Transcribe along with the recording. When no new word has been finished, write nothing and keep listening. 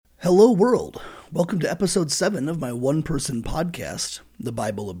Hello world, welcome to episode 7 of my one-person podcast, The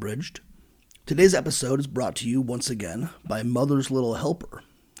Bible Abridged. Today's episode is brought to you once again by Mother's Little Helper,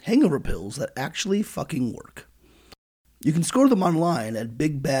 hangover pills that actually fucking work. You can score them online at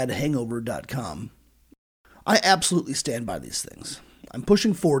bigbadhangover.com. I absolutely stand by these things. I'm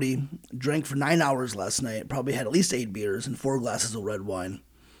pushing 40, drank for 9 hours last night, probably had at least 8 beers and 4 glasses of red wine.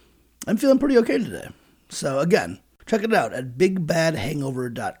 I'm feeling pretty okay today. So again, check it out at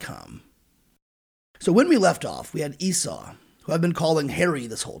bigbadhangover.com. So when we left off, we had Esau, who I've been calling Harry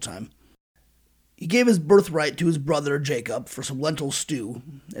this whole time. He gave his birthright to his brother Jacob for some lentil stew,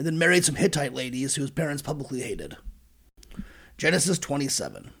 and then married some Hittite ladies who his parents publicly hated. Genesis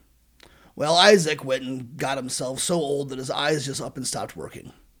 27. Well, Isaac went and got himself so old that his eyes just up and stopped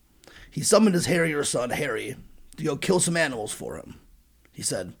working. He summoned his hairier son, Harry, to go kill some animals for him. He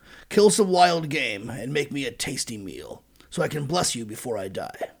said, "Kill some wild game and make me a tasty meal, so I can bless you before I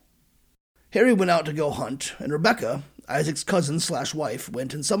die." Harry went out to go hunt, and Rebekah, Isaac's cousin/wife,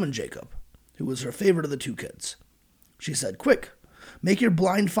 went and summoned Jacob, who was her favorite of the two kids. She said, "Quick, make your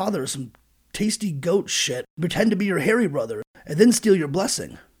blind father some tasty goat shit, pretend to be your hairy brother, and then steal your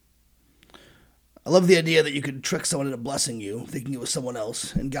blessing." I love the idea that you could trick someone into blessing you, thinking it was someone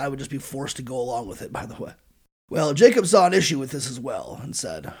else, and God would just be forced to go along with it, by the way. Well, Jacob saw an issue with this as well, and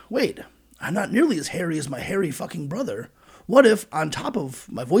said, "Wait, I'm not nearly as hairy as my hairy fucking brother. What if, on top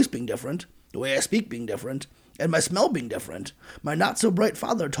of my voice being different, the way I speak being different, and my smell being different, my not-so-bright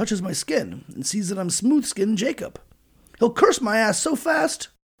father touches my skin and sees that I'm smooth-skinned Jacob? He'll curse my ass so fast."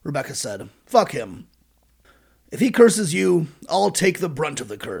 Rebekah said, "Fuck him. If he curses you, I'll take the brunt of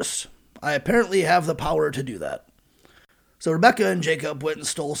the curse. I apparently have the power to do that." So Rebekah and Jacob went and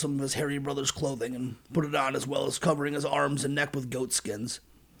stole some of his hairy brother's clothing and put it on, as well as covering his arms and neck with goat skins.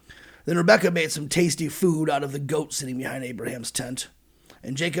 Then Rebekah made some tasty food out of the goat sitting behind Abraham's tent,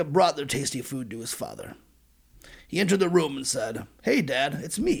 and Jacob brought their tasty food to his father. He entered the room and said, "Hey, Dad,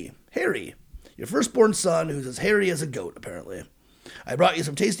 it's me, Harry, your firstborn son who's as hairy as a goat, apparently. I brought you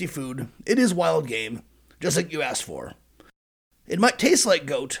some tasty food. It is wild game, just like you asked for. It might taste like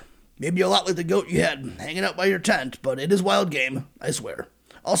goat, maybe a lot like the goat you had hanging out by your tent, but it is wild game, I swear.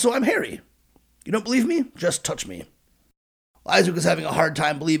 Also, I'm hairy. You don't believe me? Just touch me." Isaac was having a hard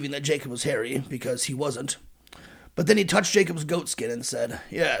time believing that Jacob was hairy, because he wasn't. But then he touched Jacob's goat skin and said,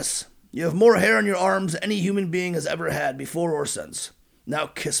 "Yes, you have more hair on your arms than any human being has ever had before or since. Now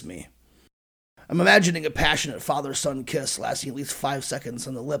kiss me." I'm imagining a passionate father-son kiss lasting at least 5 seconds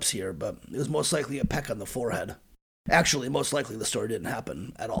on the lips here, but it was most likely a peck on the forehead. Actually, most likely the story didn't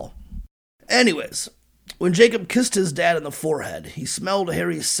happen at all. Anyways, when Jacob kissed his dad on the forehead, he smelled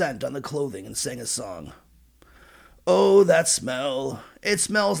Harry's scent on the clothing and sang a song. "Oh, that smell, it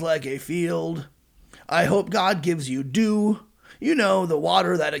smells like a field. I hope God gives you dew. You know, the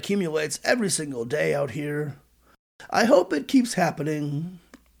water that accumulates every single day out here. I hope it keeps happening.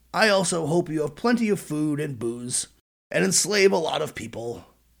 I also hope you have plenty of food and booze, and enslave a lot of people.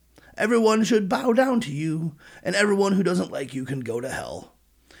 Everyone should bow down to you, and everyone who doesn't like you can go to hell.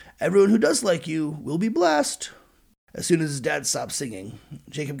 Everyone who does like you will be blessed." As soon as his dad stopped singing,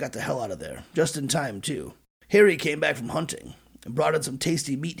 Jacob got the hell out of there, just in time, too. Harry came back from hunting and brought in some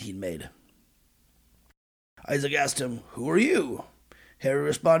tasty meat he'd made. Isaac asked him, "Who are you?" Harry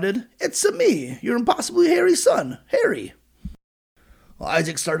responded, "It's me, your impossibly hairy son, Harry." Well,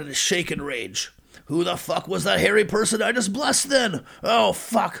 Isaac started to shake in rage. "Who the fuck was that hairy person I just blessed then? Oh,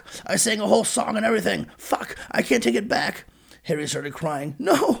 fuck, I sang a whole song and everything. Fuck, I can't take it back." Harry started crying.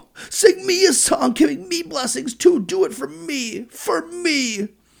 "No, sing me a song giving me blessings too. Do it for me, for me."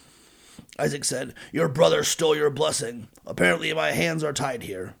 Isaac said, "Your brother stole your blessing. Apparently my hands are tied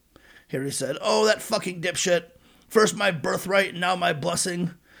here." Harry said, "Oh, that fucking dipshit. First my birthright and now my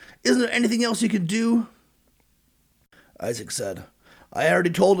blessing. Isn't there anything else you could do?" Isaac said, "I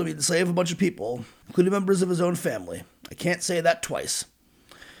already told him he'd save a bunch of people, including members of his own family. I can't say that twice."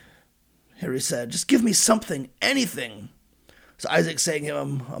 Harry said, "Just give me something, anything." So Isaac sang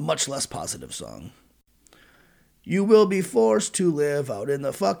him a much less positive song. "You will be forced to live out in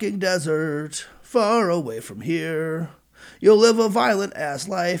the fucking desert, far away from here. You'll live a violent-ass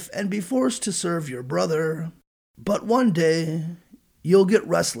life and be forced to serve your brother. But one day, you'll get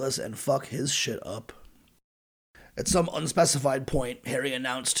restless and fuck his shit up." At some unspecified point, Harry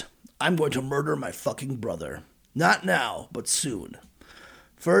announced, "I'm going to murder my fucking brother. Not now, but soon.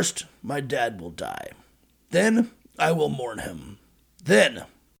 First, my dad will die. Then, I will mourn him. Then,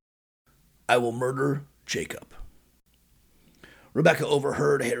 I will murder Jacob." Rebekah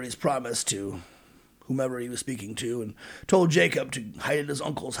overheard Harry's promise to whomever he was speaking to and told Jacob to hide at his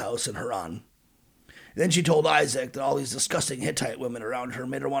uncle's house in Haran. Then she told Isaac that all these disgusting Hittite women around her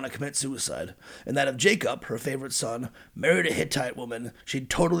made her want to commit suicide, and that if Jacob, her favorite son, married a Hittite woman, she'd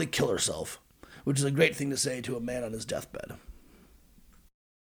totally kill herself, which is a great thing to say to a man on his deathbed.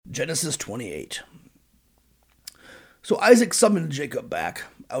 Genesis 28. So Isaac summoned Jacob back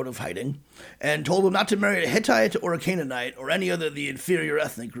out of hiding and told him not to marry a Hittite or a Canaanite or any other of the inferior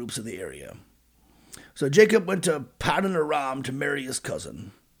ethnic groups of the area. So Jacob went to Paddan Aram to marry his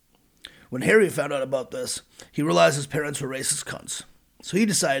cousin. When Harry found out about this, he realized his parents were racist cunts. So he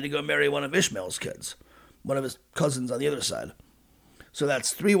decided to go marry one of Ishmael's kids, one of his cousins on the other side. So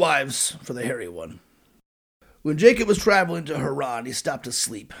that's 3 wives for the hairy one. When Jacob was traveling to Haran, he stopped to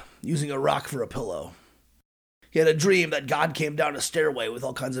sleep, using a rock for a pillow. He had a dream that God came down a stairway with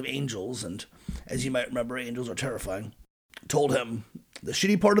all kinds of angels, and, as you might remember, angels are terrifying, told him, "The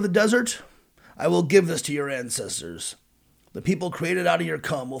shitty part of the desert? I will give this to your ancestors. The people created out of your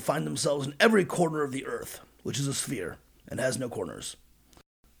cum will find themselves in every corner of the earth, which is a sphere, and has no corners."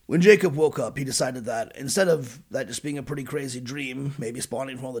 When Jacob woke up, he decided that, instead of that just being a pretty crazy dream, maybe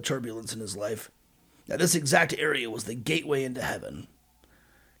spawning from all the turbulence in his life, that this exact area was the gateway into heaven.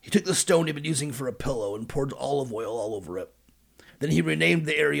 He took the stone he'd been using for a pillow and poured olive oil all over it. Then he renamed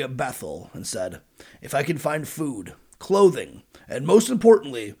the area Bethel and said, "If I can find food, clothing, and most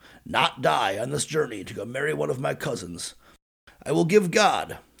importantly, not die on this journey to go marry one of my cousins, I will give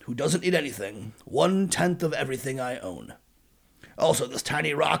God, who doesn't need anything, 1/10 of everything I own. Also, this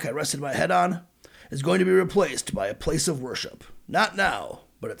tiny rock I rested my head on is going to be replaced by a place of worship. Not now,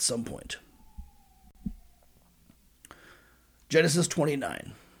 but at some point." Genesis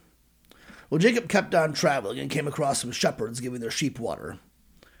 29. Well, Jacob kept on traveling and came across some shepherds giving their sheep water.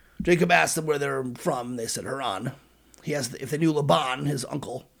 Jacob asked them where they were from. They said Haran. He asked if they knew Laban, his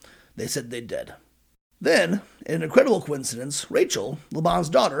uncle. They said they did. Then, in an incredible coincidence, Rachel, Laban's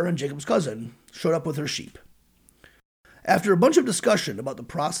daughter and Jacob's cousin, showed up with her sheep. After a bunch of discussion about the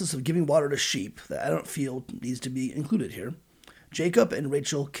process of giving water to sheep that I don't feel needs to be included here, Jacob and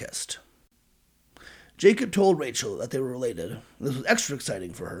Rachel kissed. Jacob told Rachel that they were related. This was extra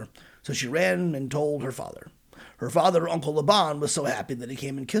exciting for her, so she ran and told her father. Her father, Uncle Laban, was so happy that he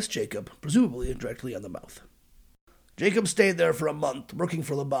came and kissed Jacob, presumably directly on the mouth. Jacob stayed there for a month, working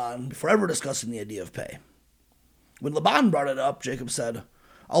for Laban, before ever discussing the idea of pay. When Laban brought it up, Jacob said,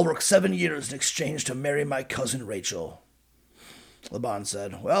 "I'll work 7 years in exchange to marry my cousin Rachel." Laban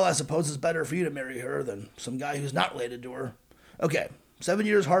said, "Well, I suppose it's better for you to marry her than some guy who's not related to her. Okay, 7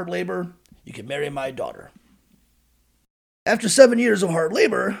 years hard labor, you can marry my daughter." After 7 years of hard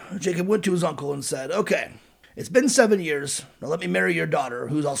labor, Jacob went to his uncle and said, "Okay, it's been 7 years, now let me marry your daughter,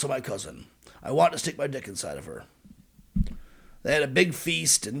 who's also my cousin. I want to stick my dick inside of her." They had a big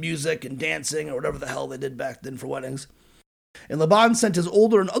feast and music and dancing or whatever the hell they did back then for weddings. And Laban sent his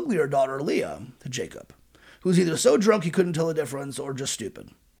older and uglier daughter, Leah, to Jacob, who was either so drunk he couldn't tell the difference or just stupid.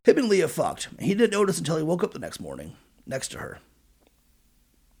 Him and Leah fucked, and he didn't notice until he woke up the next morning, next to her.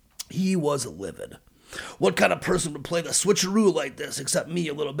 He was livid. "What kind of person would play the switcheroo like this except me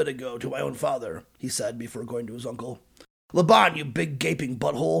a little bit ago to my own father?" he said before going to his uncle. "Laban, you big gaping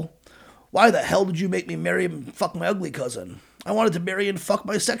butthole. Why the hell did you make me marry and fuck my ugly cousin? I wanted to marry and fuck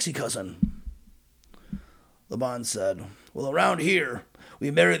my sexy cousin." Laban said, "Well, around here, we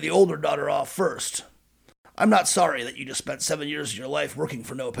marry the older daughter off first. I'm not sorry that you just spent 7 years of your life working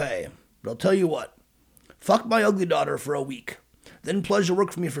for no pay, but I'll tell you what. Fuck my ugly daughter for a week. Then pledge to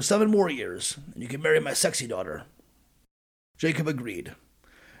work for me for 7 more years, and you can marry my sexy daughter." Jacob agreed.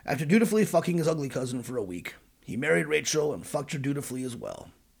 After dutifully fucking his ugly cousin for a week, he married Rachel and fucked her dutifully as well.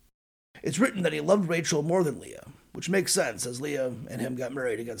 It's written that he loved Rachel more than Leah, which makes sense as Leah and him got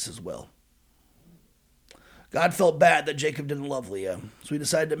married against his will. God felt bad that Jacob didn't love Leah, so he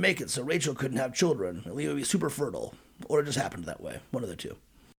decided to make it so Rachel couldn't have children and Leah would be super fertile, or it just happened that way, one of the two.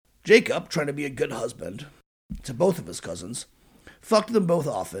 Jacob, trying to be a good husband to both of his cousins, fucked them both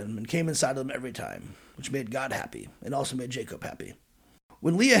often and came inside of them every time, which made God happy and also made Jacob happy.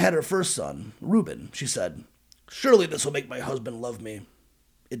 When Leah had her first son, Reuben, she said, "Surely this will make my husband love me."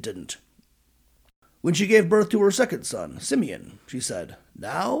 It didn't. When she gave birth to her second son, Simeon, she said,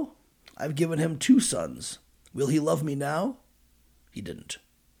 "Now I've given him 2 sons. Will he love me now?" He didn't.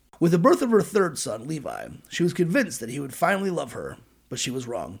 With the birth of her third son, Levi, she was convinced that he would finally love her, but she was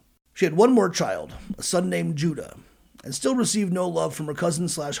wrong. She had one more child, a son named Judah, and still received no love from her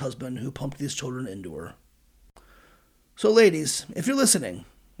cousin/husband who pumped these children into her. So ladies, if you're listening,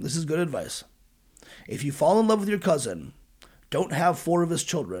 this is good advice. If you fall in love with your cousin, don't have 4 of his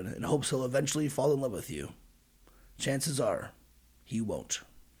children in hopes he'll eventually fall in love with you. Chances are, he won't.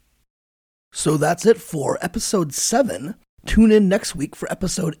 So that's it for episode 7 Tune in next week for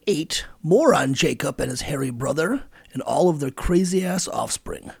episode 8, more on Jacob and his hairy brother and all of their crazy-ass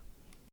offspring.